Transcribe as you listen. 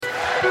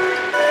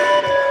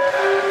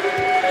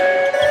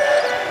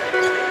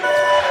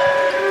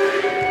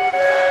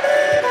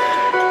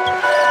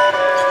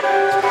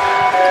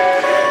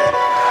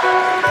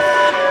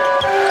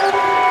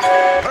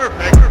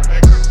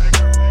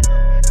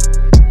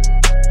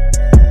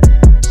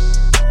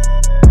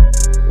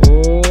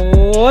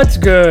What's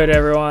good,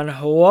 everyone?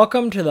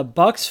 Welcome to the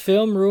Bucks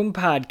Film Room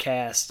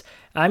podcast.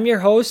 I'm your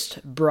host,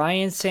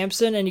 Brian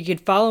Sampson, and you can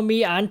follow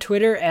me on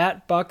Twitter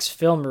at Bucks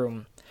Film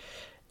Room.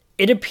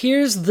 It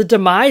appears the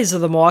demise of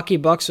the Milwaukee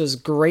Bucks was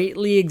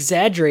greatly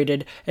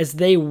exaggerated as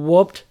they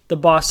whooped the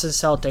Boston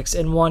Celtics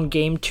and won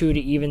Game 2 to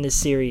even the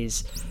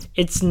series.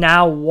 It's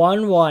now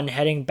 1-1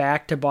 heading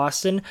back to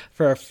Boston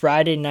for a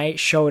Friday night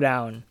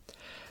showdown.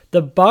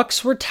 The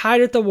Bucks were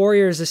tied with the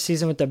Warriors this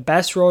season with the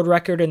best road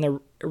record in the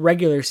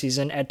regular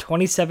season at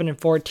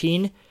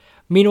 27-14.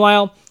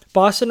 Meanwhile,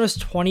 Boston was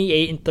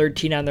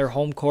 28-13 on their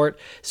home court,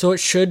 so it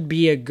should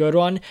be a good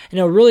one, and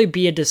it'll really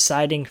be a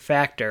deciding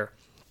factor.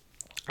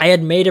 I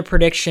had made a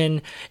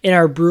prediction in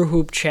our Brew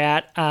Hoop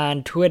chat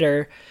on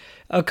Twitter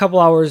a couple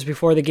hours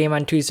before the game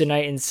on Tuesday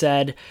night and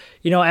said,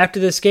 after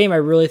this game, I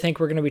really think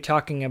we're going to be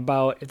talking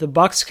about if the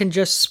Bucks can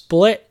just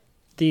split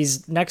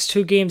these next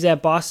two games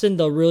at Boston,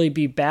 they'll really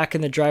be back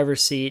in the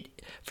driver's seat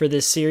for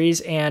this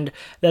series, and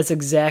that's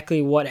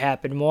exactly what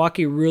happened.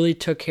 Milwaukee really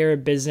took care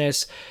of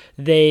business.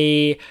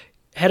 They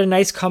had a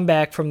nice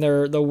comeback from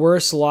the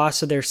worst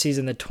loss of their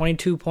season. The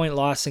 22-point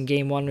loss in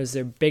Game 1 was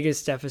their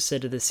biggest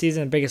deficit of the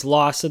season, the biggest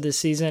loss of the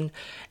season,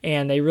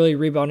 and they really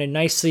rebounded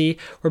nicely.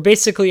 We're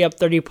basically up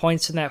 30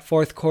 points in that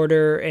fourth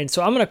quarter, and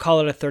so I'm going to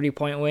call it a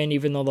 30-point win,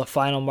 even though the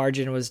final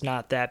margin was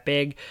not that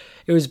big.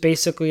 It was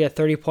basically a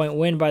 30-point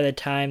win by the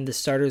time the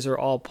starters were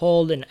all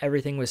pulled and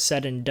everything was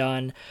said and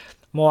done.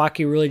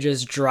 Milwaukee really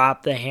just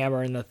dropped the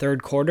hammer in the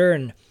third quarter,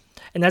 and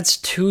that's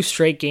two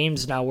straight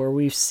games now where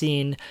we've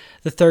seen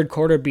the third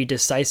quarter be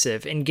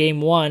decisive. In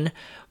Game 1,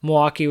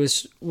 Milwaukee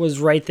was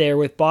right there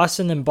with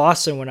Boston, then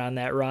Boston went on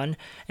that run.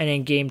 And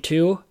in Game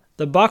 2,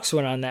 the Bucks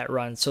went on that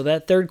run. So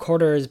that third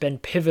quarter has been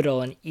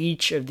pivotal in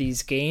each of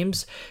these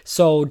games.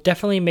 So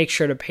definitely make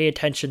sure to pay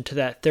attention to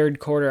that third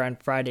quarter on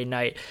Friday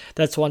night.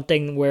 That's one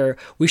thing where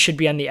we should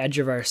be on the edge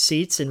of our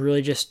seats and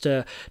really just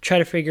try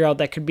to figure out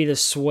that could be the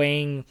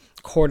swing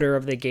quarter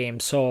of the game.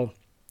 So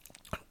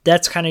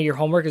that's kind of your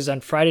homework is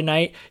on Friday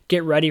night.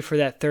 Get ready for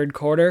that third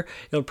quarter.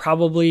 It'll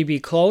probably be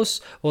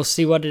close. We'll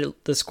see what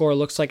the score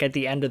looks like at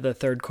the end of the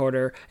third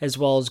quarter as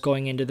well as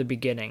going into the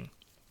beginning.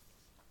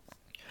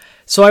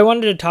 So I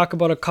wanted to talk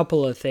about a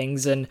couple of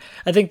things, and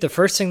I think the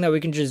first thing that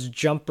we can just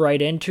jump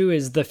right into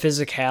is the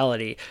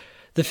physicality.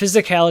 The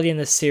physicality in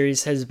this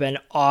series has been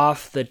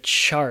off the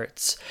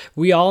charts.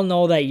 We all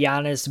know that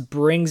Giannis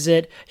brings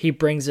it. He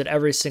brings it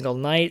every single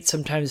night.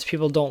 Sometimes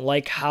people don't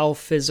like how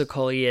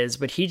physical he is,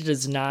 but he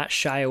does not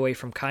shy away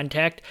from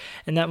contact,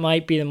 and that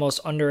might be the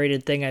most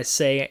underrated thing I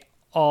say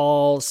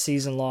all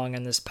season long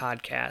in this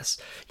podcast.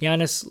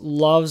 Giannis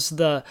loves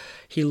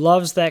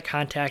that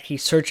contact. He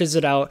searches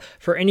it out.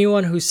 For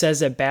anyone who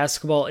says that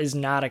basketball is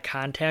not a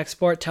contact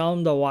sport, tell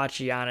them to watch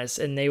Giannis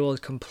and they will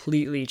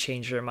completely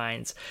change their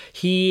minds.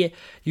 He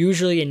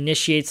usually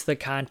initiates the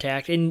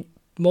contact and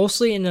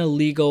mostly in a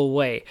legal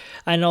way.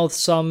 I know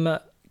some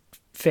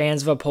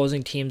fans of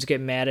opposing teams get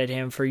mad at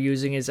him for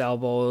using his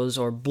elbows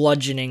or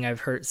bludgeoning.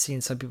 I've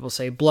seen some people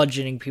say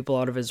bludgeoning people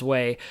out of his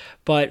way.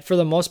 But for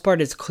the most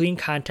part, it's clean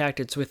contact.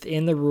 It's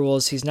within the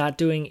rules. He's not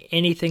doing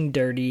anything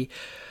dirty,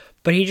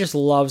 but he just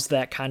loves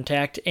that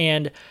contact.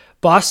 And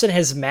Boston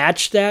has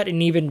matched that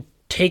and even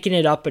taken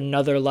it up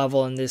another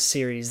level in this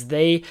series.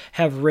 They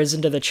have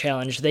risen to the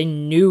challenge. They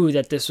knew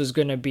that this was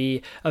going to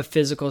be a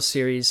physical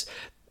series.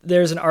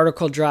 There's an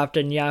article dropped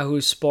in Yahoo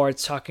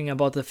Sports talking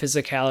about the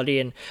physicality,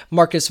 and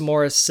Marcus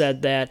Morris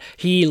said that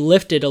he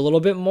lifted a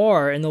little bit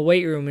more in the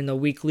weight room in the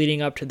week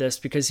leading up to this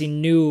because he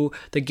knew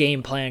the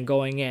game plan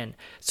going in.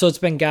 So it's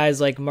been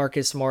guys like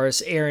Marcus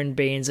Morris, Aaron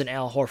Baines, and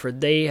Al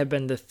Horford. They have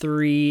been the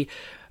three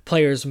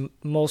players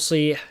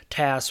mostly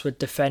tasked with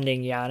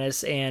defending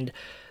Giannis, and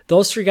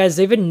those three guys,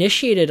 they've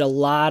initiated a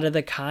lot of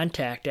the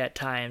contact at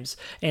times,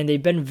 and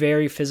they've been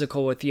very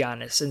physical with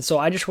Giannis. And so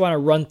I just want to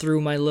run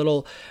through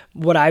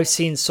what I've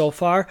seen so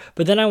far,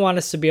 but then I want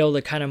us to be able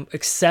to kind of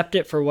accept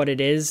it for what it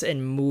is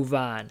and move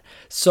on.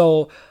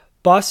 So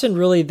Boston,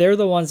 really, they're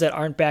the ones that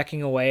aren't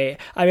backing away.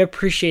 I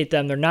appreciate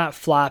them. They're not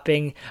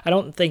flopping. I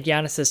don't think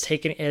Giannis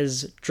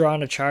has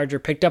drawn a charge or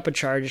picked up a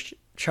charge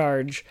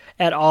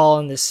at all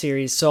in this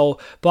series. So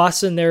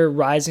Boston, they're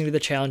rising to the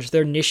challenge.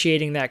 They're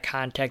initiating that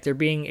contact. They're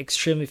being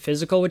extremely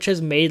physical, which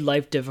has made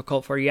life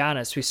difficult for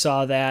Giannis. We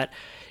saw that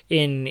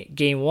in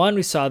Game 1.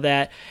 We saw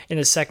that in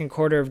the second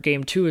quarter of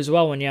Game 2 as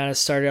well when Giannis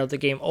started out the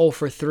game 0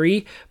 for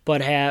 3,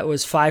 but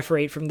was 5 for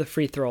 8 from the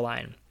free throw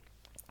line.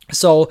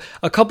 So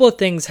a couple of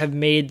things have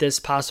made this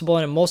possible,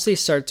 and it mostly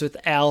starts with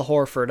Al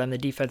Horford on the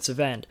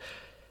defensive end.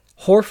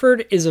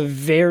 Horford is a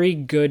very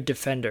good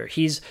defender.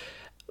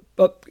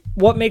 But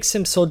what makes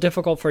him so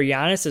difficult for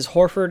Giannis is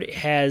Horford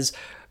has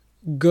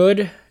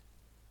good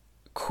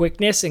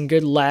quickness and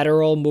good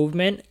lateral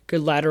movement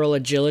good lateral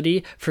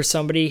agility for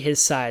somebody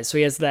his size. So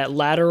he has that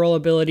lateral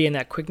ability and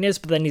that quickness,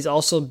 but then he's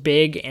also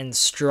big and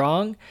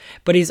strong.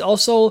 But he's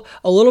also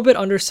a little bit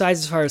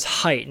undersized as far as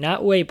height,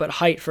 not weight, but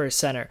height for a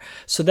center.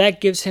 So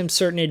that gives him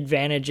certain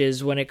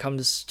advantages when it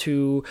comes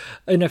to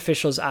an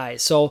official's eye.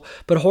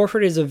 But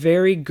Horford is a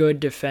very good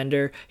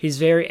defender. He's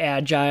very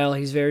agile,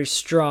 he's very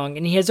strong,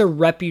 and he has a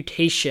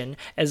reputation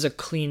as a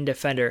clean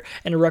defender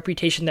and a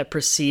reputation that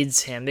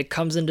precedes him. It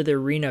comes into the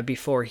arena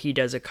before he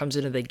does. It comes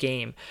into the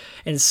game.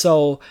 And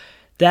so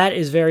that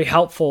is very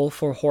helpful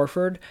for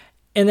Horford.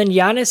 And then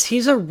Giannis,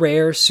 he's a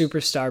rare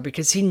superstar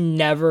because he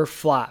never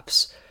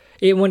flops.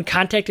 When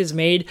contact is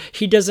made,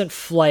 he doesn't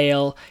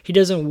flail. He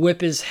doesn't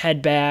whip his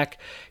head back.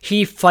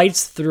 He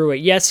fights through it.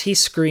 Yes, he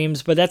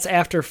screams, but that's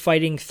after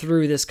fighting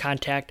through this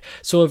contact.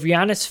 So if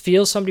Giannis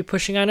feels somebody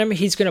pushing on him,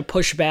 he's going to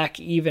push back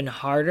even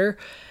harder.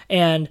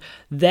 And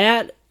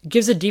that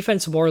gives the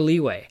defense more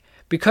leeway.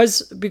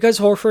 Because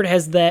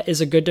Horford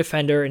is a good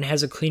defender and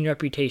has a clean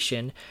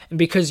reputation, and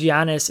because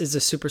Giannis is a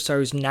superstar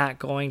who's not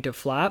going to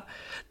flop,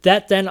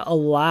 that then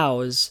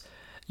allows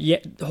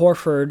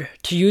Horford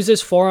to use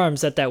his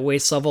forearms at that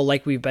waist level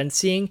like we've been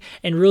seeing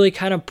and really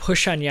kind of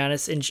push on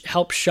Giannis and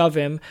help shove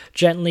him,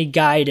 gently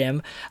guide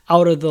him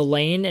out of the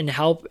lane and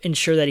help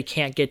ensure that he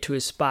can't get to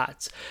his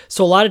spots.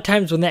 So a lot of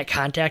times when that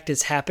contact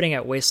is happening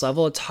at waist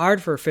level, it's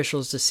hard for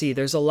officials to see.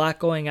 There's a lot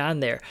going on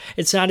there.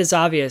 It's not as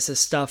obvious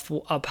as stuff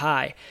up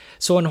high.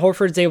 So when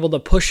Horford's able to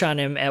push on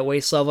him at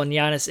waist level and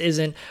Giannis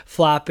isn't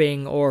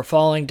flopping or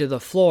falling to the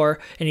floor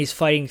and he's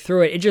fighting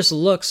through it, it just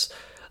looks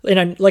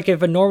like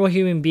if a normal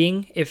human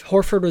being, if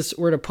Horford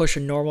were to push a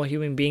normal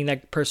human being,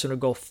 that person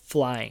would go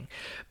flying.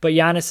 But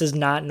Giannis is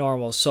not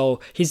normal, so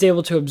he's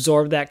able to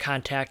absorb that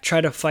contact, try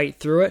to fight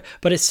through it,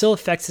 but it still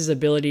affects his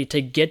ability to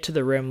get to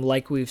the rim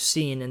like we've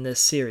seen in this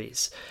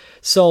series.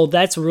 So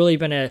that's really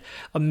been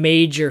a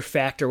major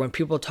factor when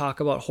people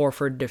talk about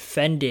Horford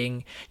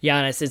defending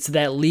Giannis. It's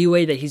that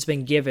leeway that he's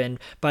been given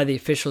by the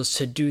officials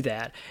to do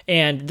that.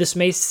 And this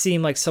may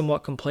seem like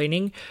somewhat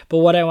complaining, but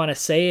what I want to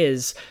say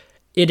is,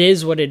 it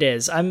is what it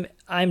is.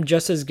 I'm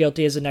just as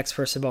guilty as the next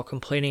person about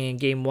complaining in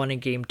game 1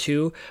 and game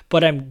 2,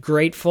 but I'm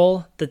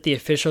grateful that the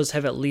officials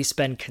have at least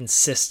been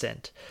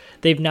consistent.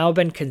 They've now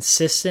been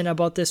consistent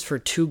about this for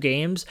 2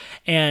 games,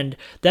 and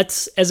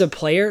that's, as a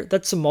player,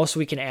 that's the most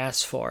we can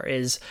ask for,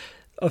 is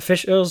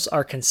officials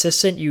are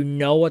consistent. You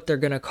know what they're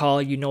going to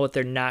call. You know what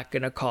they're not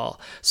going to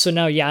call. So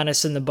now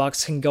Giannis and the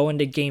Bucks can go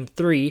into game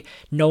 3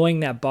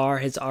 knowing that bar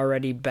has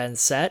already been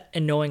set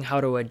and knowing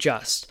how to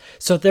adjust.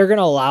 So if they're going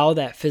to allow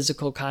that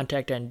physical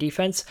contact on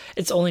defense,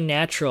 it's only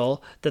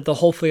natural that they'll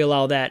hopefully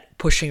allow that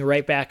pushing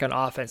right back on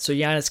offense. So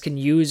Giannis can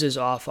use his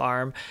off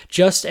arm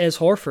just as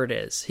Horford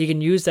is. He can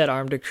use that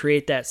arm to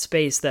create that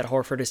space that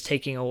Horford is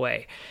taking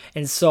away.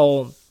 And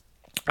so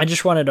I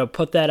just wanted to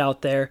put that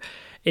out there.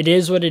 It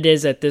is what it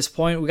is at this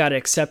point. We got to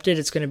accept it.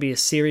 It's going to be a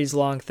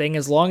series-long thing.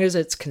 As long as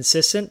it's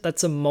consistent,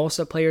 that's the most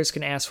that players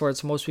can ask for.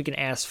 It's the most we can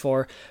ask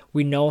for.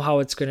 We know how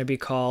it's going to be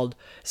called.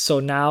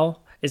 So now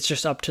it's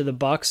just up to the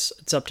Bucks.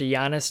 It's up to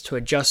Giannis to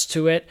adjust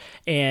to it,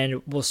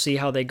 and we'll see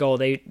how they go.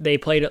 They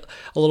played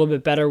a little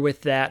bit better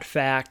with that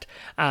fact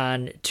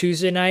on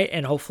Tuesday night,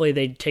 and hopefully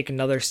they take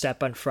another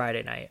step on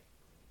Friday night.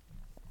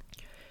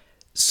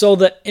 So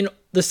the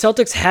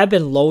Celtics have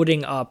been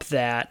loading up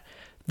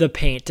the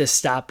paint to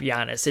stop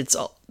Giannis. It's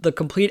the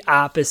complete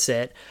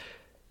opposite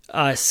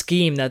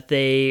scheme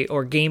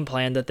or game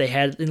plan that they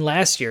had in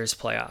last year's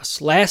playoffs.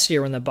 Last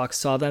year when the Bucks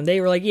saw them, they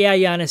were like, yeah,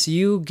 Giannis,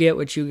 you get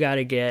what you got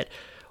to get.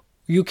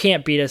 You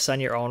can't beat us on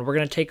your own. We're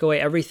going to take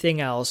away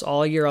everything else,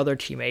 all your other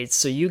teammates.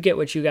 So you get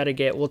what you got to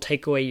get. We'll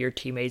take away your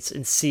teammates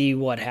and see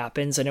what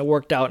happens. And it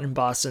worked out in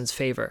Boston's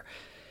favor.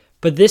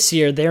 But this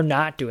year, they're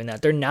not doing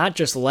that. They're not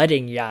just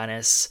letting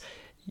Giannis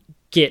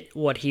get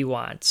what he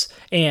wants.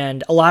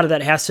 And a lot of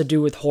that has to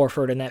do with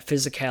Horford and that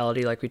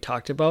physicality like we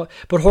talked about.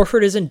 But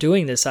Horford isn't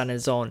doing this on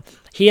his own.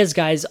 He has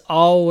guys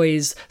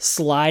always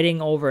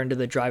sliding over into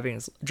the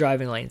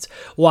driving lanes.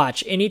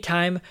 Watch,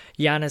 anytime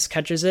Giannis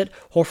catches it,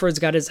 Horford's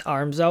got his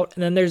arms out,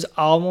 and then there's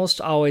almost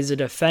always a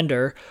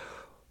defender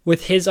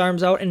with his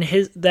arms out, and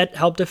that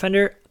help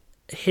defender,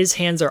 his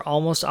hands are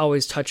almost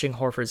always touching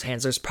Horford's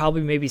hands. There's probably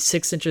maybe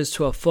 6 inches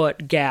to a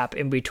foot gap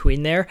in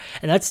between there,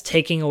 and that's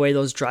taking away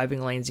those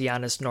driving lanes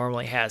Giannis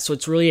normally has. So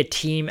it's really a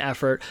team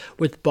effort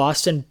with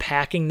Boston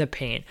packing the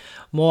paint.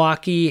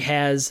 Milwaukee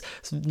has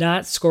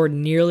not scored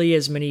nearly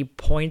as many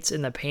points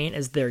in the paint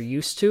as they're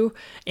used to,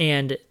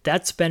 and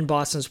that's been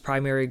Boston's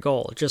primary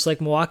goal. Just like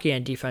Milwaukee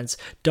on defense,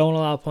 don't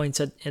allow points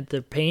at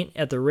the paint,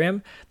 at the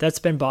rim. That's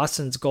been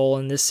Boston's goal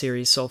in this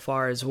series so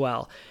far as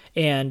well.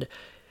 And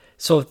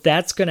so if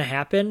that's going to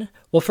happen,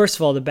 well, first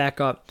of all, to back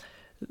up,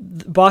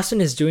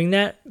 Boston is doing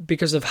that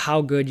because of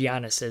how good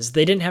Giannis is.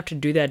 They didn't have to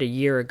do that a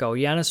year ago.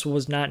 Giannis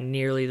was not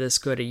nearly this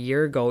good a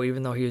year ago,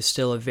 even though he was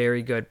still a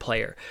very good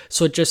player.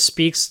 So it just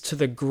speaks to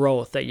the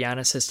growth that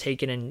Giannis has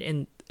taken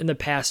in in the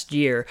past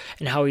year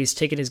and how he's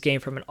taken his game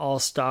from an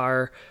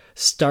all-star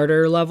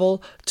starter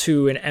level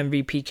to an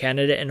MVP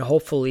candidate and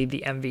hopefully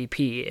the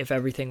MVP if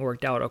everything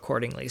worked out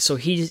accordingly. So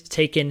he's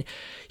taken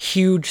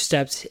huge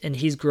steps and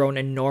he's grown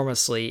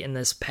enormously in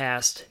this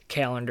past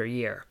calendar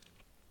year.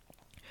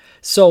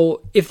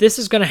 So if this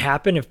is going to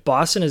happen, if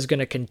Boston is going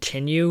to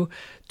continue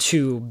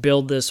to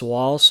build this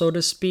wall, so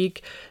to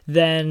speak,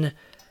 then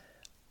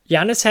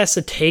Giannis has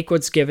to take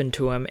what's given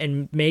to him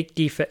and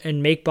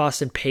make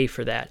Boston pay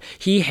for that.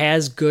 He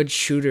has good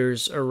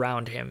shooters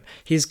around him.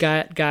 He's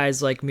got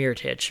guys like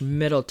Mirotic,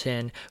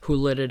 Middleton, who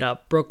lit it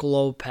up, Brook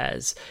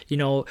Lopez.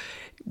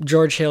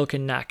 George Hill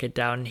can knock it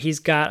down. He's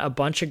got a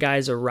bunch of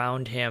guys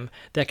around him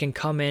that can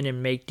come in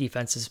and make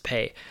defenses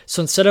pay.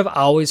 So instead of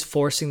always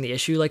forcing the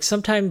issue, like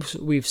sometimes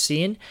we've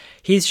seen,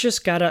 he's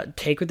just got to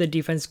take what the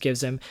defense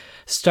gives him,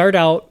 start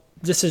out.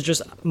 This is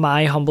just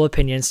my humble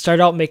opinion. Start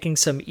out making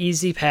some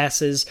easy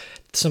passes,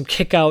 some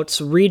kickouts,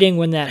 reading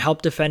when that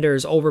help defender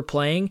is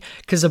overplaying,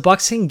 because the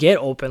Bucks can get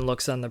open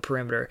looks on the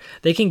perimeter.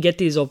 They can get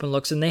these open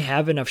looks, and they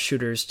have enough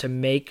shooters to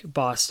make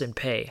Boston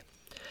pay.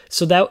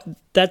 So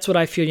that's what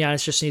I feel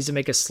Giannis just needs to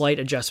make a slight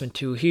adjustment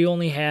to. He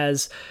only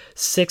has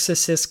 6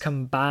 assists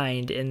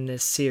combined in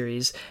this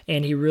series,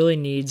 and he really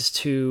needs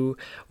to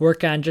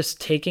work on just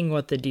taking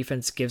what the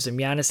defense gives him.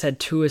 Giannis had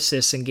 2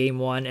 assists in Game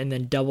 1 and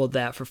then doubled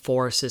that for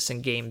 4 assists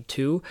in Game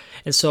 2.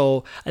 And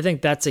so I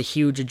think that's a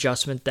huge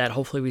adjustment that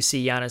hopefully we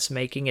see Giannis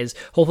making, is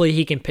hopefully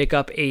he can pick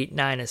up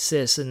 8-9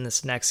 assists in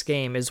this next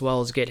game as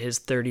well as get his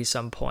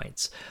 30-some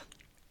points.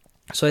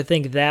 So I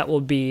think that will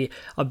be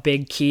a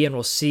big key, and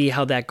we'll see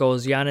how that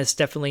goes. Giannis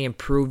definitely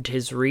improved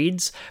his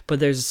reads,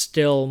 but there's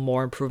still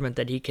more improvement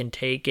that he can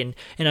take in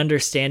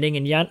understanding.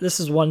 And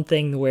this is one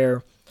thing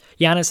where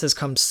Giannis has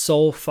come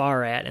so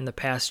far at in the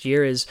past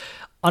year, is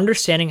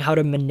understanding how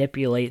to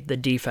manipulate the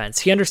defense.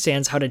 He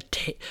understands how to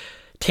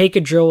take a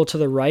dribble to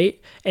the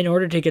right in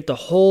order to get the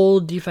whole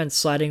defense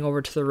sliding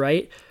over to the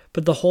right.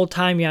 But the whole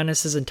time,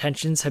 Giannis's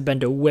intentions have been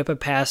to whip a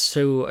pass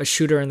to a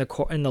shooter in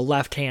the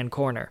left-hand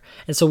corner.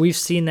 And so we've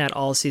seen that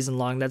all season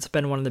long. That's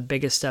been one of the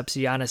biggest steps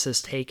Giannis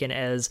has taken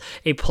as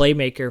a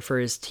playmaker for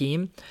his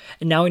team.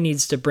 And now he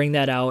needs to bring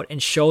that out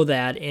and show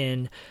that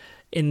in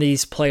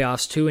these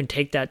playoffs too, and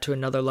take that to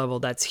another level.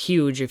 That's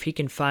huge if he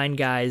can find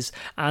guys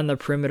on the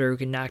perimeter who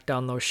can knock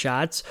down those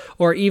shots,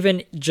 or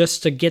even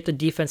just to get the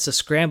defense to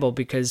scramble,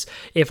 because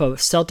if a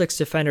Celtics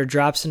defender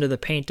drops into the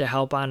paint to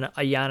help on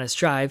a Giannis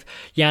drive,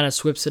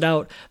 Giannis whips it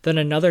out, then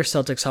another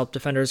Celtics help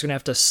defender is going to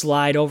have to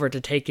slide over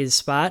to take his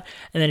spot.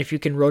 And then if you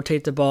can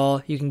rotate the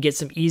ball, you can get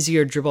some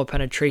easier dribble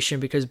penetration,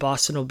 because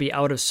Boston will be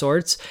out of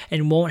sorts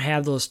and won't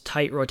have those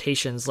tight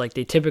rotations like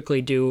they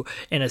typically do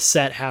in a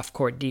set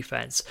half-court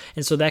defense.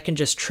 And so that can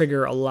just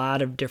trigger a lot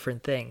of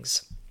different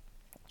things.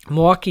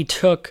 Milwaukee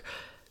took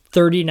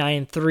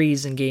 39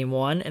 threes in Game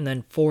 1 and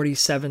then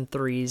 47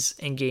 threes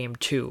in Game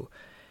 2.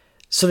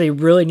 So they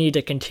really need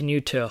to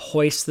continue to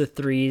hoist the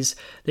threes.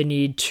 They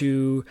need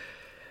to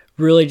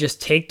really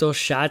just take those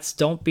shots.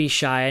 Don't be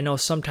shy. I know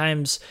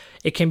sometimes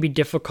it can be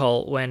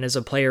difficult when, as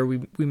a player,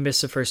 we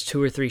miss the first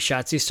 2 or 3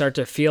 shots. You start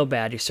to feel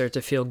bad. You start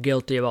to feel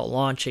guilty about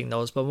launching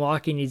those. But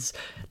Milwaukee needs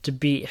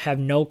to have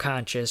no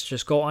conscience.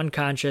 Just go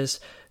unconscious.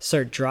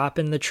 Start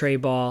dropping the tray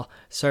ball.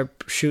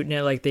 Start shooting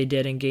it like they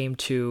did in Game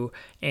 2,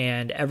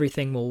 and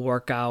everything will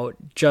work out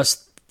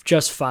just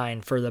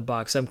fine for the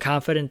Bucks. I'm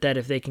confident that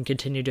if they can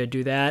continue to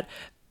do that,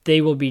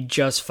 they will be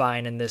just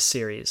fine in this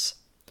series.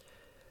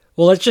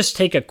 Well, let's just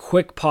take a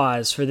quick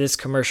pause for this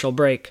commercial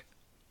break.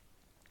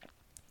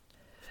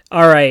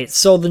 All right,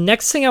 so the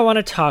next thing I want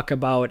to talk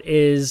about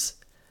is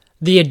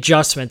the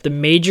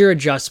major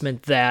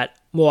adjustment that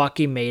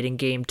Milwaukee made in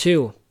Game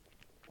 2.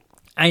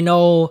 I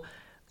know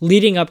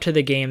leading up to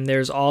the game,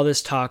 there's all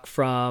this talk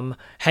from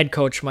head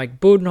coach Mike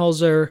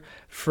Budenholzer,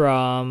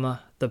 from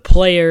the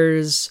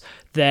players,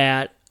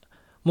 that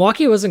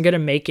Milwaukee wasn't going to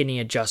make any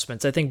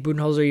adjustments. I think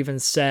Budenholzer even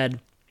said,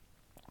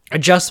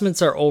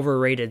 adjustments are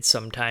overrated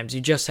sometimes.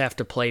 You just have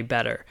to play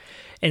better.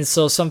 And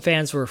so some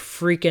fans were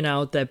freaking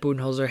out that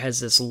Budenholzer has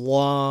this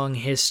long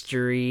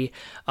history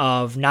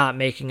of not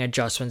making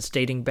adjustments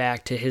dating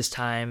back to his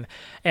time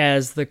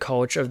as the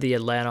coach of the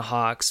Atlanta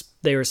Hawks.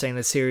 They were saying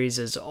the series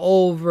is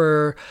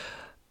over,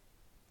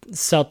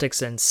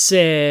 Celtics in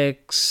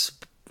 6,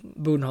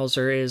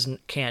 Budenholzer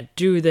can't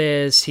do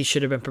this, he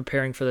should have been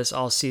preparing for this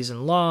all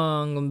season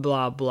long,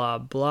 blah, blah,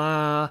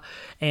 blah.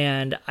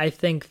 And I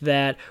think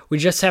that we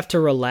just have to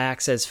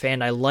relax as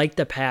fans. I like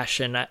the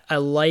passion. I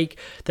like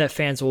that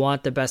fans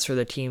want the best for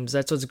the teams.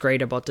 That's what's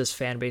great about this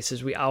fan base,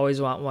 is we always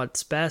want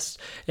what's best,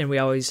 and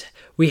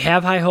we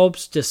have high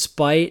hopes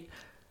despite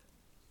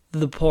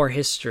the poor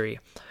history.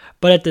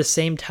 But at the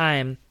same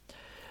time,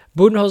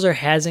 Budenholzer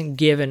hasn't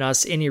given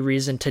us any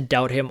reason to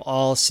doubt him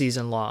all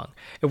season long.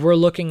 If we're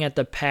looking at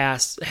the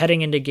past, heading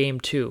into Game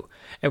 2,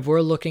 if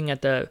we're looking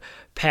at the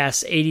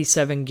past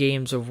 87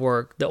 games of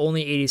work, the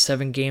only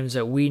 87 games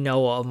that we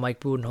know of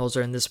Mike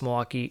Budenholzer in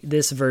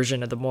this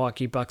version of the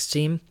Milwaukee Bucks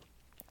team,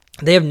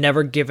 they have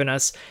never given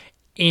us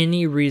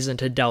any reason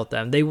to doubt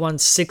them. They won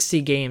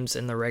 60 games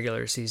in the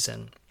regular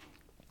season.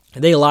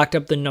 They locked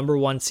up the number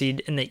 1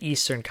 seed in the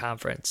Eastern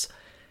Conference.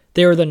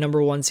 They were the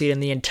number 1 seed in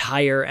the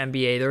entire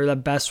NBA. They were the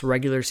best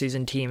regular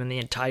season team in the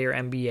entire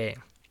NBA.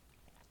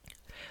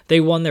 They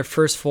won their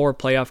first 4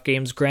 playoff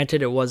games.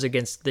 Granted, it was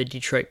against the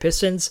Detroit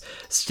Pistons.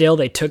 Still,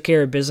 they took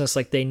care of business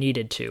like they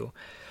needed to.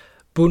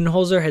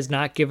 Budenholzer has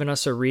not given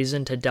us a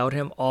reason to doubt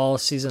him all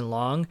season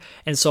long,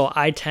 and so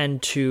I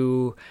tend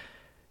to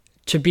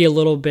be a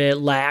little bit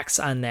lax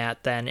on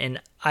that then, and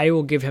I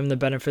will give him the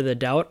benefit of the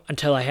doubt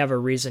until I have a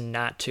reason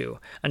not to,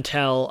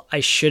 until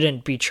I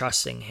shouldn't be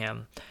trusting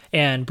him.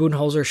 And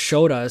Budenholzer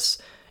showed us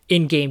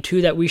in Game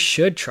 2 that we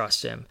should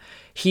trust him.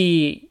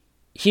 He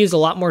is a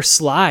lot more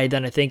sly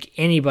than I think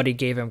anybody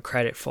gave him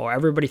credit for.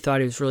 Everybody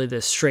thought he was really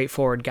this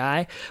straightforward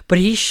guy, but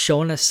he's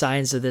shown us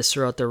signs of this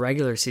throughout the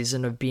regular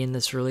season of being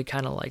this really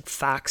kind of like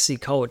foxy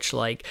coach.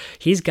 Like,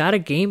 he's got a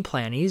game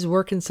plan. He's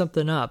working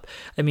something up.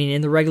 I mean,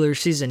 in the regular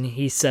season,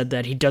 he said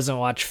that he doesn't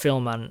watch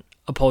film on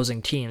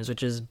opposing teams,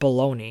 which is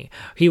baloney.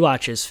 He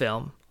watches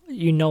film.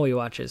 You know he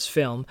watches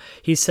film.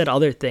 He said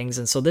other things,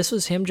 and so this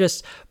was him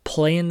just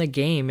playing the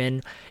game,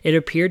 and it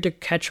appeared to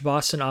catch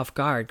Boston off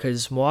guard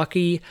because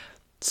Milwaukee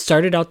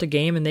started out the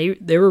game and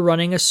they were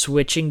running a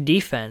switching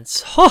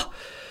defense.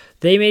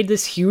 They made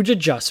this huge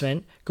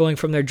adjustment going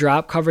from their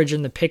drop coverage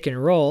in the pick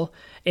and roll,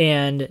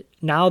 and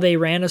now they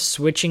ran a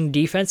switching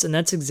defense, and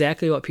that's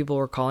exactly what people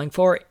were calling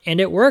for, and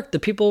it worked. The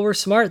people were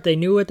smart. They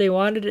knew what they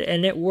wanted,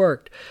 and it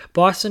worked.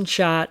 Boston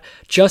shot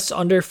just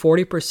under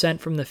 40%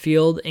 from the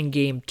field in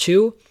Game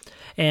 2,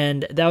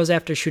 and that was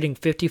after shooting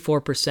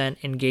 54%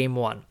 in Game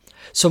 1.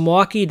 So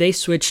Milwaukee, they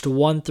switched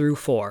 1 through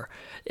 4.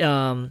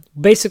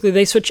 Basically,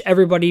 they switched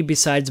everybody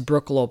besides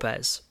Brook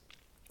Lopez.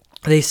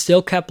 They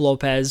still kept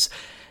Lopez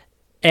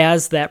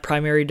as that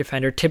primary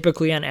defender,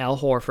 typically on Al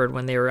Horford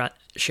when they were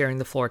sharing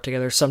the floor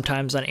together,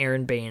 sometimes on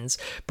Aaron Baines.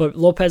 But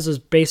Lopez was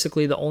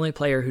basically the only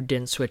player who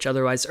didn't switch.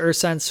 Otherwise,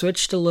 Ersan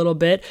switched a little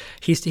bit.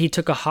 He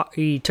took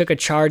a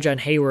charge on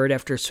Hayward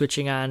after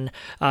switching on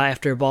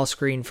after a ball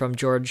screen from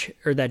George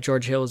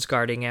Hill was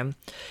guarding him,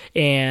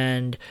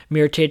 and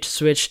Mirotic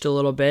switched a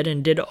little bit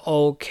and did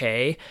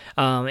okay.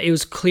 It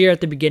was clear at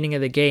the beginning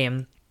of the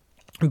game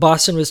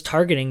Boston was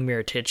targeting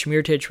Mirotic.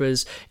 Mirotic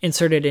was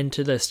inserted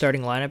into the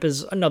starting lineup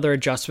as another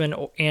adjustment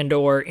and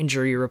or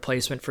injury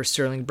replacement for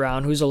Sterling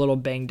Brown, who's a little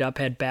banged up,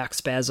 had back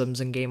spasms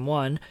in Game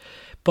 1.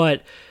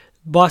 But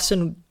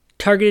Boston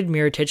targeted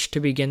Mirotic to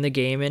begin the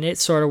game, and it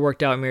sort of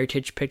worked out.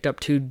 Mirotic picked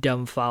up 2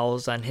 dumb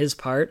fouls on his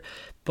part.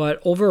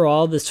 But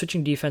overall, the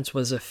switching defense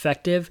was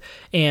effective,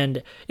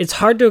 and it's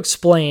hard to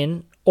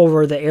explain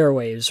over the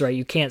airwaves, right?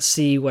 You can't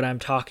see what I'm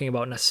talking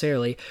about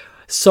necessarily.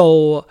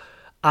 So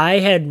I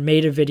had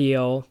made a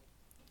video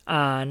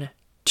on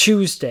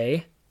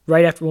Tuesday,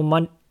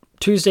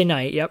 Tuesday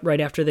night,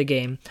 right after the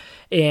game,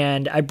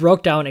 and I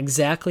broke down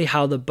exactly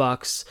how the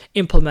Bucks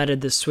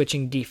implemented this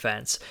switching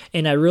defense,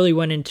 and I really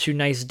went into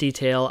nice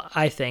detail,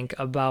 I think,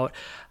 about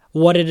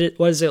what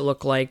does it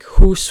look like,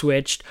 who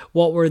switched,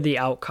 what were the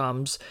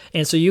outcomes,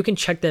 and so you can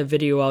check that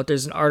video out.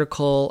 There's an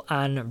article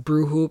on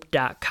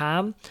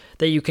brewhoop.com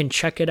that you can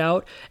check it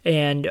out,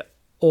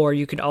 or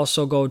you can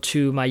also go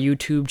to my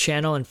YouTube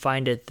channel and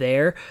find it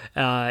there.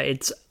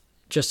 It's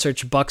just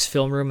search Bucks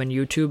Film Room on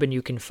YouTube, and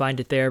you can find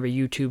it there. I have a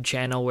YouTube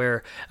channel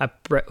where I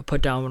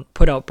put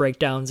out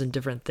breakdowns and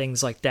different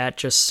things like that.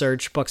 Just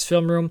search Bucks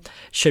Film Room.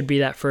 Should be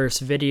that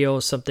first video,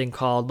 something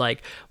called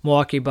like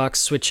Milwaukee Bucks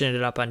switching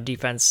it up on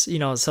defense.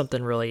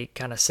 Something really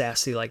kind of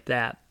sassy like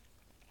that.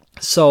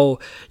 So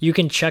you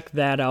can check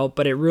that out,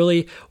 but it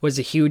really was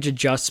a huge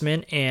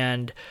adjustment,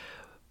 and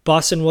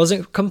Boston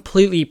wasn't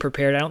completely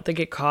prepared. I don't think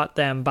it caught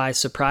them by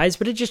surprise,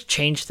 but it just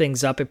changed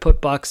things up. It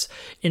put Bucks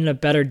in a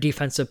better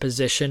defensive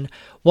position.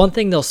 One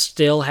thing they'll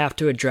still have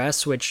to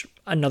address, which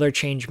another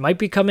change might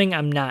be coming,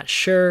 I'm not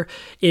sure,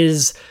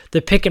 is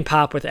the pick and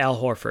pop with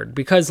Al Horford.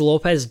 Because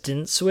Lopez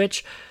didn't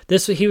switch,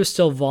 he was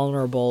still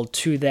vulnerable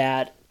to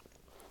that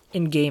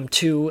in Game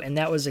 2, and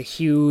that was a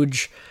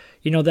huge,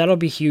 that'll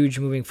be huge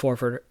moving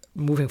forward,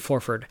 because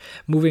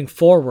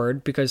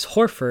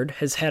Horford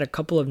has had a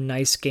couple of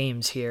nice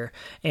games here,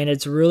 and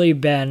it's really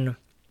been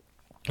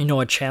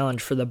a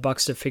challenge for the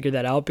Bucks to figure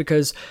that out,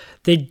 because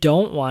they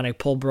don't want to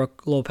pull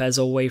Brook Lopez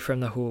away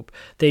from the hoop.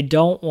 They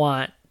don't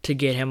want to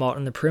get him out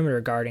in the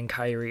perimeter guarding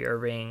Kyrie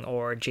Irving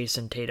or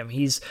Jason Tatum.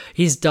 He's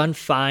done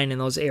fine in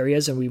those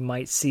areas, and we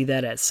might see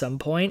that at some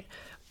point.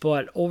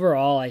 But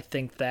overall, I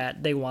think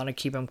that they want to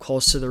keep him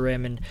close to the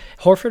rim. And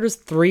Horford was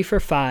 3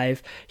 for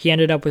 5. He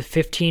ended up with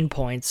 15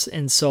 points.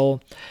 And so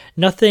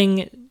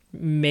nothing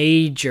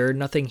major,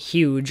 nothing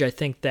huge. I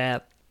think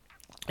that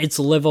it's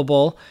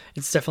livable.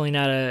 It's definitely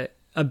not a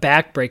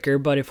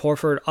backbreaker. But if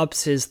Horford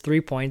ups his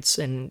 3 points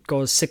and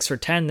goes 6 for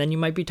 10, then you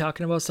might be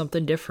talking about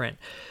something different.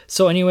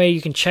 So anyway, you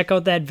can check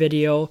out that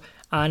video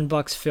on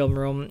Bucks Film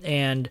Room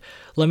and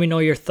let me know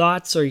your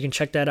thoughts, or you can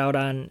check that out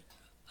on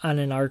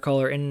an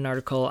article or in an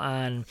article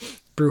on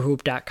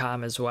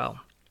brewhoop.com as well.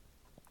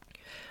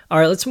 All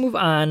right, let's move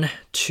on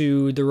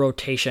to the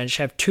rotation. I just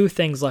have two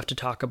things left to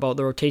talk about,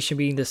 the rotation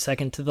being the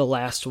second to the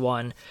last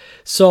one.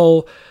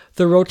 So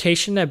the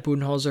rotation that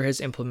Budenholzer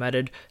has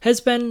implemented has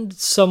been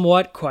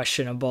somewhat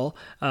questionable.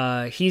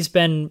 He's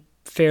been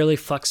fairly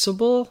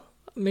flexible,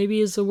 maybe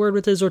is the word,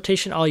 with his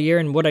rotation all year.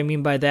 And what I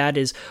mean by that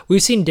is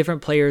we've seen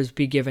different players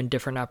be given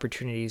different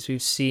opportunities.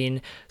 We've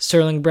seen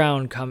Sterling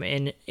Brown come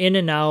in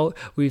and out.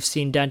 We've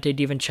seen Dante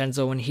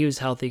DiVincenzo, when he was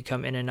healthy,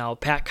 come in and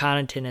out. Pat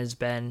Connaughton has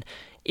been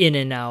in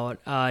and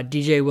out.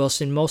 DJ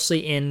Wilson mostly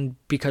in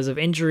because of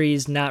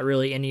injuries, not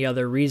really any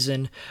other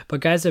reason, but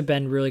guys have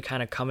been really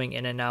kind of coming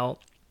in and out.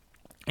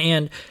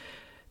 And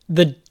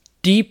the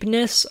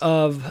deepness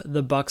of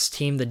the Bucks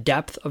team, the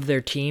depth of their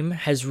team,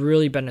 has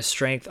really been a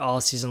strength all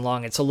season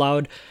long. It's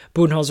allowed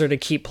Budenholzer to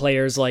keep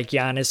players like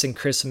Giannis and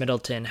Chris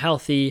Middleton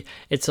healthy.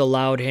 It's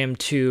allowed him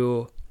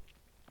to,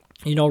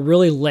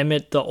 really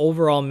limit the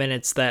overall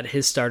minutes that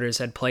his starters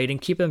had played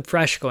and keep them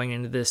fresh going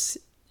into this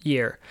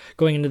year,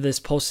 going into this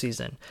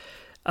postseason.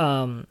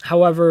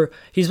 However,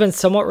 he's been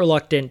somewhat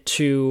reluctant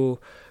to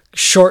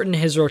shorten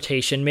his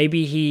rotation.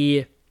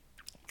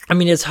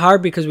 It's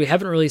hard because we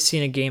haven't really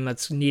seen a game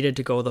that's needed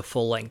to go the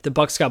full length. The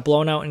Bucks got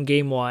blown out in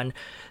game 1.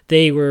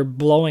 They were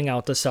blowing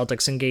out the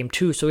Celtics in game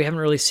 2, so we haven't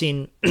really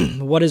seen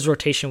what his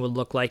rotation would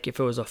look like if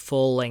it was a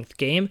full length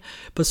game.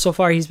 But so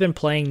far he's been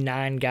playing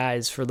 9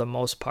 guys for the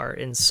most part,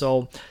 and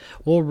so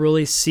we'll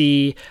really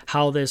see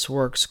how this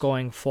works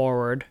going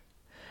forward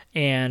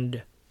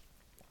and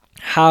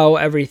how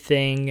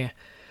everything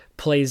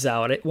plays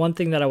out. One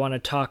thing that I want to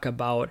talk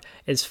about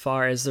as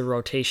far as the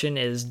rotation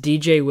is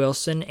DJ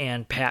Wilson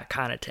and Pat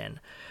Connaughton.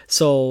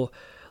 So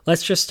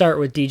let's just start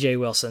with DJ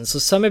Wilson. So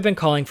some have been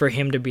calling for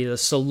him to be the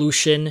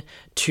solution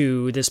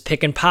to this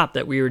pick and pop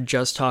that we were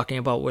just talking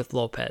about with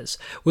Lopez.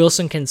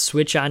 Wilson can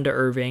switch on to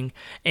Irving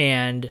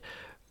and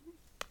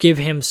give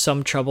him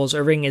some troubles.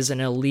 Irving is an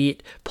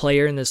elite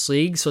player in this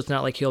league, so it's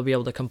not like he'll be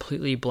able to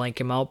completely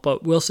blank him out,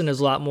 but Wilson is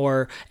a lot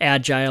more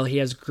agile. He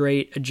has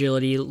great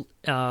agility,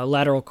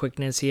 lateral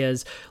quickness. He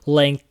has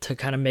length to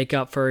kind of make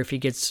up for if he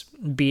gets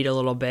beat a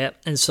little bit.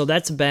 And so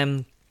that's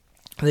been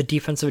the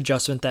defensive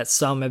adjustment that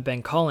some have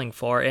been calling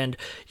for. And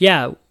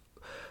yeah,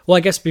 well,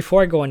 I guess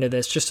before I go into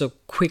this, just a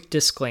quick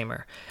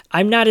disclaimer.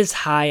 I'm not as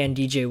high on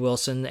DJ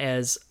Wilson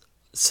as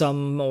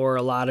some or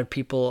a lot of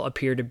people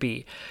appear to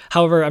be.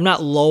 However, I'm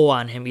not low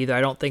on him either.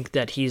 I don't think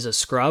that he's a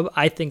scrub.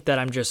 I think that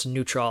I'm just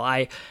neutral.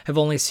 I have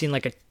only seen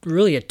like a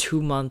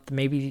 2-month,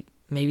 maybe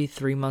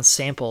 3-month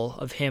sample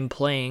of him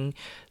playing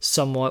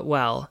somewhat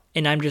well,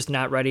 and I'm just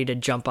not ready to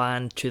jump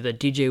on to the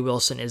DJ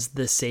Wilson is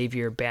the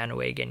savior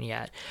bandwagon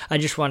yet. I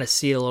just want to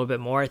see a little bit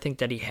more. I think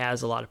that he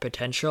has a lot of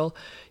potential.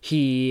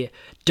 He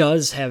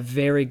does have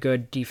very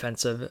good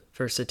defensive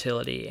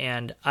versatility,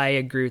 and I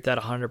agree with that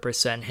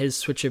 100%. His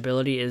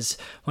switchability is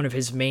one of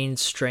his main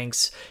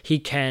strengths. He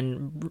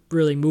can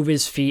really move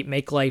his feet,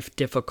 make life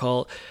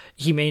difficult.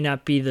 He may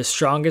not be the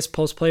strongest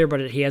post player,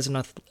 but he has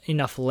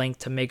enough length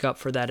to make up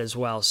for that as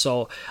well.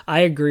 So I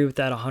agree with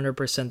that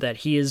 100% that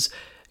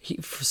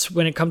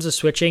when it comes to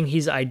switching,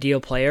 he's an ideal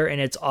player,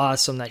 and it's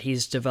awesome that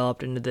he's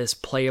developed into this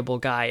playable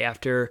guy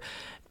after,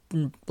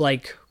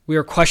 we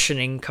were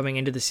questioning coming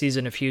into the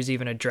season if he was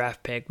even a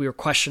draft pick. We were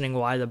questioning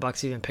why the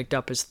Bucks even picked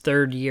up his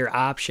 3rd-year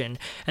option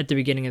at the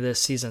beginning of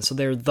this season. So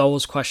there are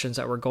those questions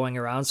that were going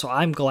around. So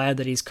I'm glad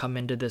that he's come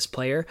into this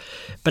player.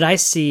 But I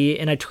see,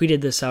 and I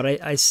tweeted this out,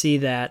 I see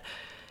that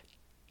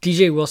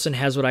DJ Wilson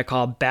has what I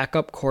call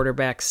backup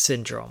quarterback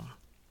syndrome.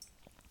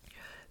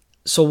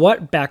 So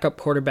what backup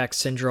quarterback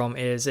syndrome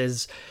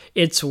is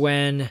it's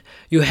when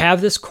you have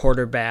this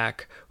starting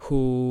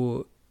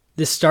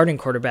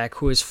quarterback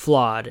who is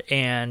flawed,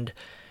 and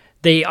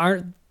they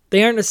aren't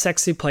a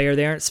sexy player.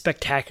 They aren't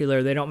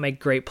spectacular. They don't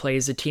make great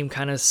plays. The team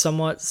kind of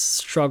somewhat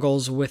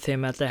struggles with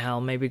him at the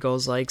helm. Maybe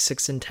goes like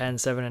 6-10,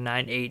 7-9,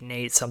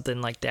 8-8,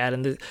 something like that.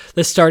 And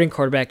the starting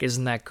quarterback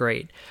isn't that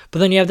great. But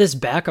then you have this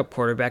backup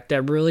quarterback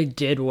that really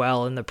did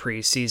well in the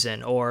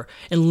preseason or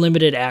in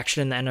limited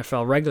action in the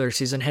NFL regular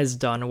season, has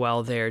done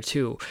well there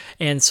too.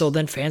 And so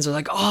then fans are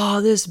like, oh,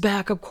 this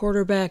backup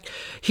quarterback,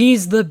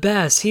 he's the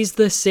best. He's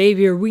the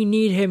savior. We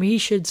need him. He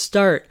should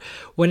start.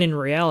 When in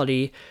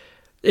reality,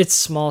 it's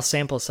small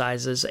sample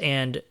sizes,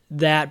 and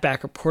that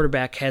backup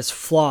quarterback has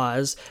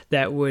flaws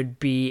that would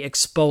be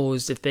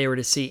exposed if they were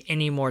to see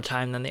any more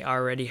time than they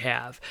already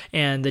have.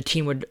 And the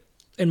team would,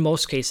 in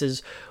most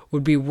cases,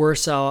 would be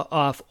worse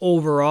off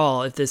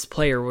overall if this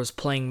player was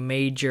playing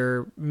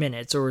major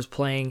minutes or if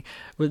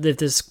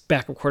this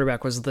backup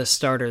quarterback was the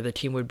starter. The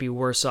team would be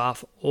worse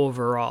off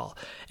overall.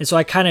 And so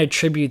I kind of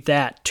attribute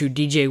that to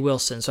DJ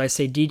Wilson. So I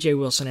say DJ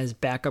Wilson has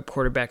backup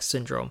quarterback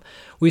syndrome.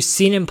 We've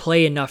seen him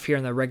play enough here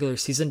in the regular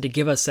season to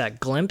give us that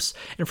glimpse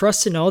and for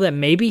us to know that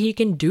maybe he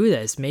can do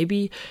this.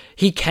 Maybe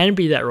he can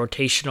be that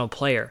rotational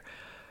player.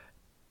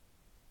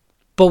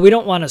 But we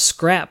don't want to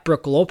scrap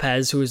Brook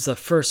Lopez, who is the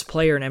first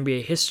player in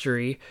NBA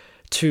history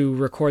to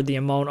record the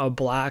amount of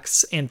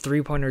blocks and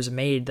three-pointers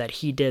made that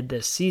he did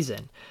this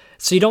season.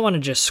 So you don't want to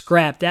just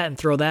scrap that and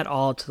throw that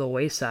all to the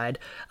wayside.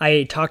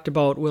 I talked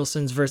about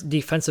Wilson's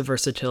defensive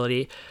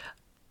versatility,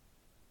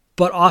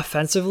 But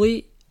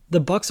offensively,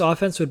 the Bucks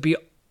offense would be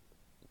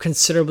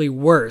considerably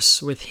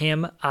worse with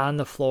him on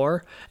the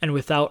floor and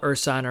without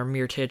Ersan or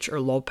Mirotic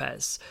or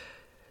Lopez.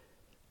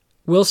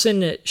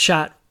 Wilson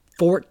shot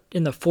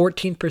in the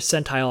 14th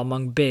percentile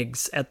among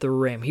bigs at the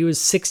rim. He was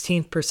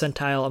 16th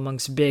percentile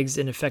amongst bigs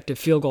in effective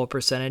field goal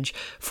percentage,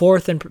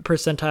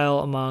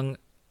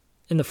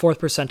 in the 4th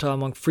percentile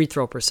among free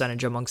throw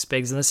percentage amongst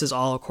bigs, and this is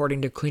all according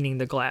to Cleaning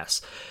the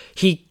Glass.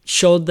 He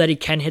showed that he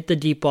can hit the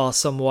deep ball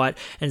somewhat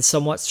and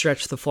somewhat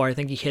stretch the floor. I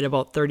think he hit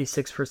about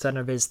 36%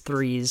 of his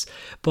threes,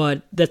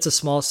 but that's a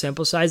small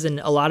sample size, and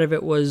a lot of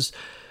it was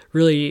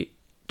really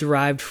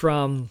derived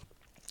from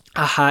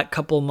a hot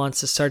couple months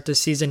to start the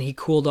season. He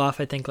cooled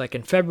off, I think, like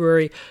in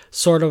February,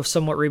 sort of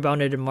somewhat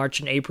rebounded in March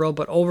and April,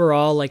 but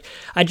overall, like,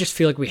 I just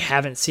feel like we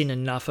haven't seen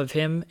enough of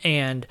him,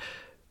 and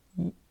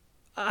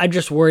I'm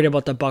just worried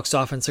about the Bucks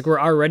offense. Like, we're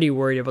already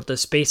worried about the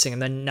spacing,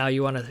 and then now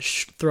you want to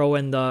throw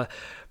in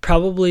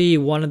probably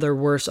one of their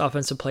worst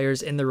offensive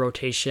players in the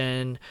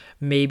rotation.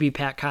 Maybe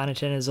Pat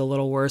Connaughton is a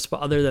little worse, but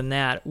other than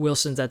that,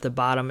 Wilson's at the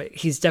bottom.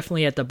 He's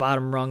definitely at the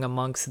bottom rung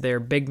amongst their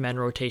big men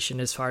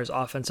rotation as far as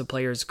offensive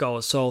players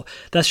go. So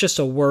that's just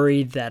a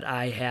worry that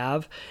I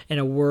have, and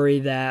a worry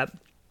that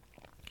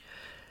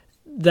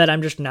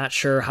I'm just not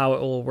sure how it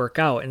will work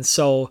out. And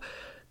so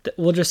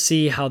we'll just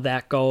see how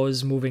that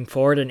goes moving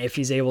forward and if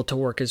he's able to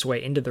work his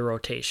way into the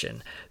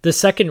rotation. The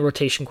second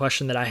rotation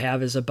question that I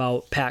have is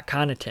about Pat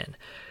Connaughton.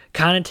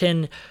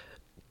 Connaughton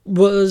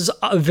was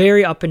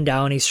very up and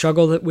down. He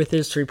struggled with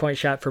his three-point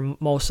shot for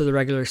most of the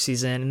regular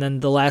season, and then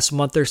the last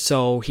month or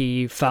so,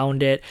 he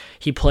found it.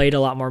 He played a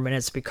lot more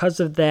minutes because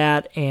of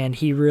that, and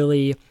he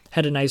really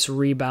had a nice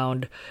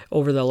rebound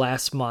over the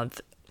last month.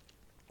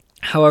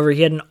 However,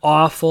 he had an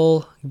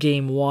awful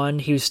game 1.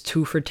 He was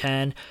 2 for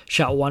 10,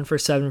 shot 1 for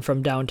 7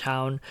 from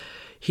downtown.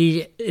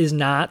 He is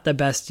not the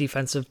best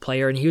defensive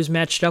player, and he was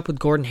matched up with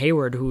Gordon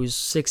Hayward, who's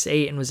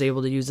 6'8", and was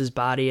able to use his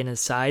body and his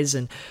size,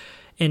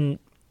 and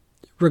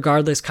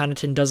regardless,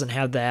 Connaughton doesn't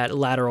have that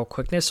lateral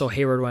quickness, so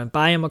Hayward went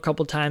by him a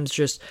couple times.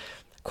 Just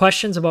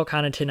questions about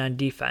Connaughton on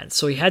defense.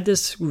 So he had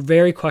this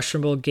very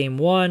questionable game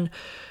 1.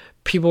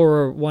 People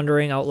were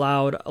wondering out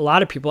loud, a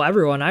lot of people,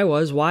 everyone I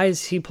was, why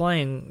is he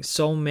playing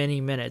so many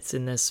minutes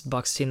in this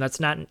Bucks team? That's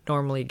not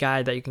normally a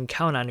guy that you can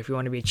count on if you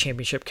want to be a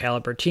championship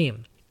caliber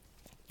team.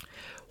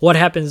 What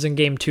happens in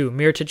game 2?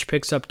 Mirotic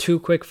picks up 2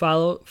 quick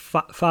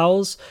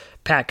fouls.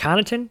 Pat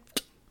Connaughton,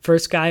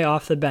 first guy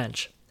off the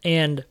bench.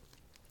 And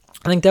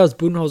I think that was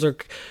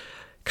Budenholzer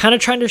kind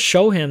of trying to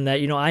show him that,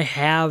 I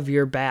have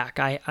your back.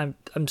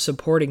 I'm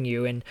supporting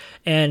you.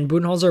 And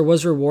Budenholzer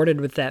was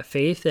rewarded with that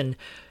faith, and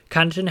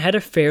Connaughton had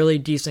a fairly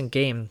decent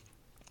game.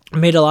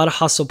 Made a lot of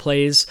hustle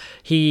plays.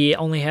 He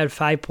only had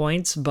 5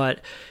 points,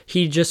 but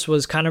he just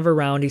was kind of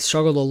around. He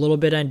struggled a little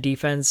bit on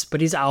defense,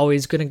 but he's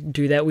always going to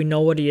do that. We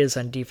know what he is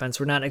on defense.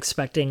 We're not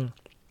expecting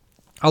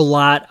a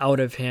lot out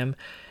of him,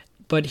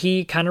 but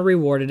he kind of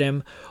rewarded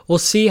him. We'll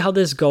see how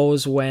this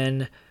goes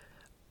when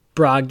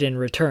Brogdon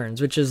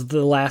returns, which is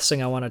the last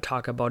thing I want to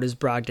talk about is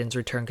Brogdon's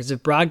return. Because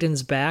if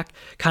Brogdon's back,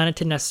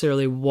 Connaughton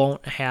necessarily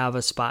won't have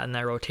a spot in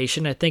that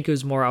rotation. I think it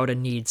was more out of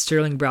need.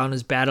 Sterling Brown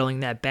is battling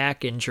that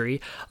back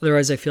injury.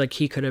 Otherwise, I feel like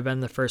he could have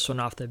been the first one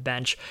off the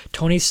bench.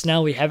 Tony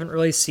Snell, we haven't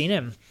really seen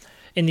him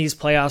in these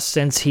playoffs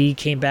since he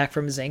came back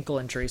from his ankle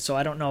injury. So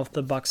I don't know if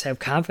the Bucks have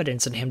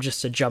confidence in him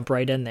just to jump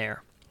right in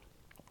there.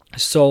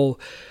 So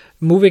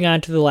moving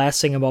on to the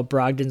last thing about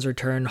Brogdon's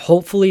return,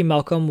 hopefully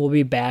Malcolm will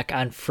be back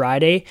on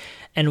Friday,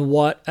 and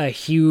what a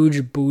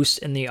huge boost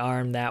in the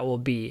arm that will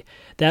be.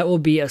 That will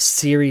be a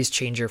series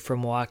changer for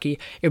Milwaukee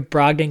if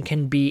Brogdon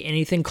can be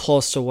anything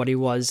close to what he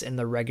was in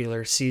the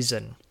regular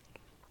season.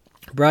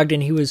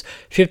 Brogdon, he was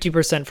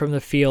 50% from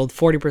the field,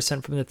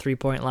 40% from the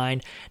three-point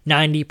line,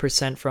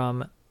 90%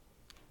 from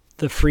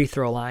the free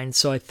throw line.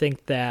 So I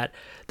think that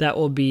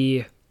will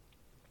be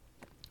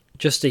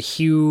just a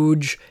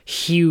huge,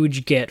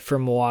 huge get for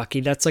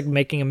Milwaukee. That's like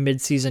making a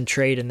midseason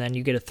trade, and then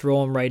you get to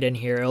throw him right in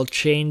here. It'll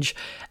change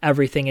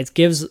everything. It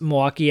gives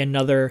Milwaukee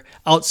another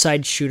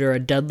outside shooter, a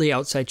deadly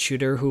outside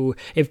shooter who,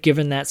 if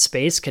given that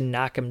space, can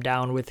knock him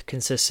down with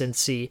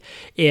consistency.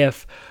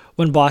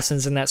 When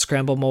Boston's in that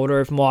scramble mode,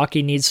 or if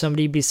Milwaukee needs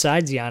somebody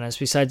besides Giannis,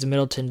 besides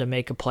Middleton to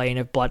make a play, and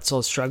if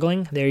Bledsoe's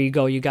struggling, there you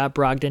go. You got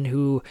Brogdon,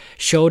 who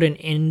showed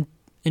an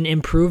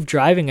improved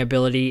driving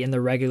ability in the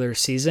regular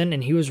season,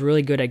 and he was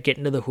really good at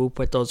getting to the hoop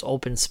with those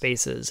open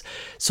spaces.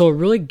 So it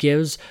really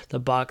gives the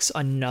Bucks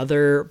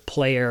another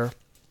player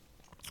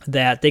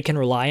that they can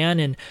rely on,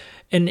 and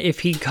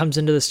if he comes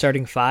into the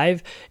starting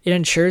five, it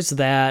ensures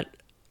that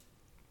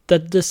the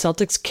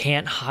Celtics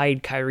can't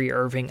hide Kyrie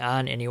Irving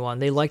on anyone.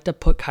 They like to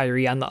put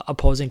Kyrie on the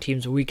opposing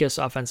team's weakest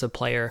offensive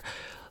player.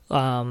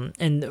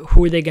 And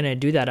who are they going to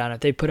do that on? If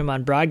they put him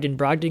on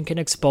Brogdon can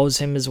expose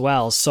him as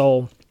well.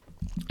 So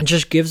it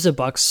just gives the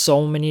Bucks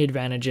so many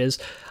advantages.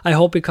 I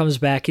hope he comes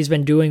back. He's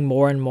been doing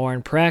more and more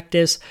in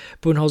practice.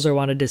 Budenholzer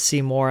wanted to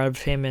see more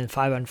of him in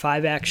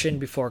 5-on-5 action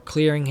before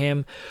clearing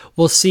him.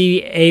 We'll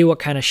see, what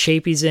kind of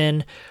shape he's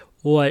in,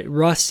 what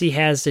rust he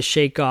has to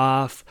shake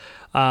off,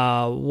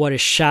 what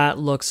his shot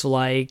looks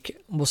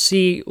like. We'll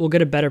see. We'll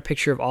get a better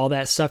picture of all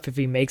that stuff if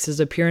he makes his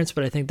appearance,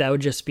 but I think that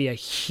would just be a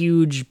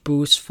huge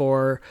boost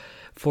for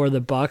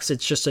the Bucks.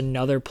 It's just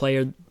another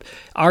player.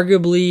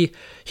 Arguably,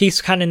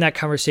 he's kind of in that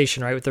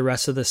conversation, right, with the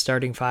rest of the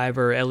starting five,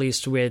 or at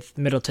least with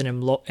Middleton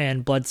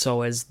and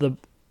Bledsoe as the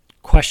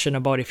question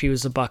about if he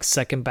was the Bucks'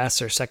 second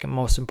best or second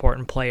most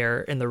important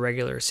player in the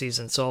regular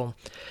season. So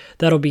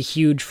that'll be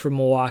huge for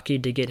Milwaukee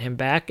to get him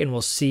back, and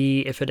we'll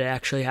see if it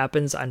actually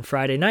happens on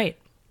Friday night.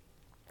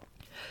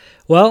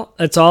 Well,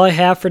 that's all I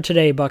have for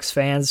today, Bucks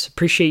fans.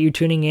 Appreciate you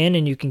tuning in,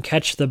 and you can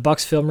catch the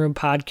Bucks Film Room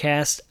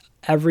podcast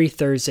every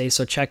Thursday,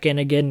 so check in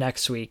again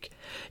next week.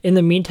 In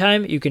the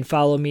meantime, you can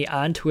follow me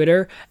on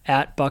Twitter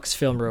at Bucks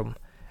Film Room.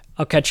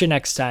 I'll catch you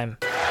next time.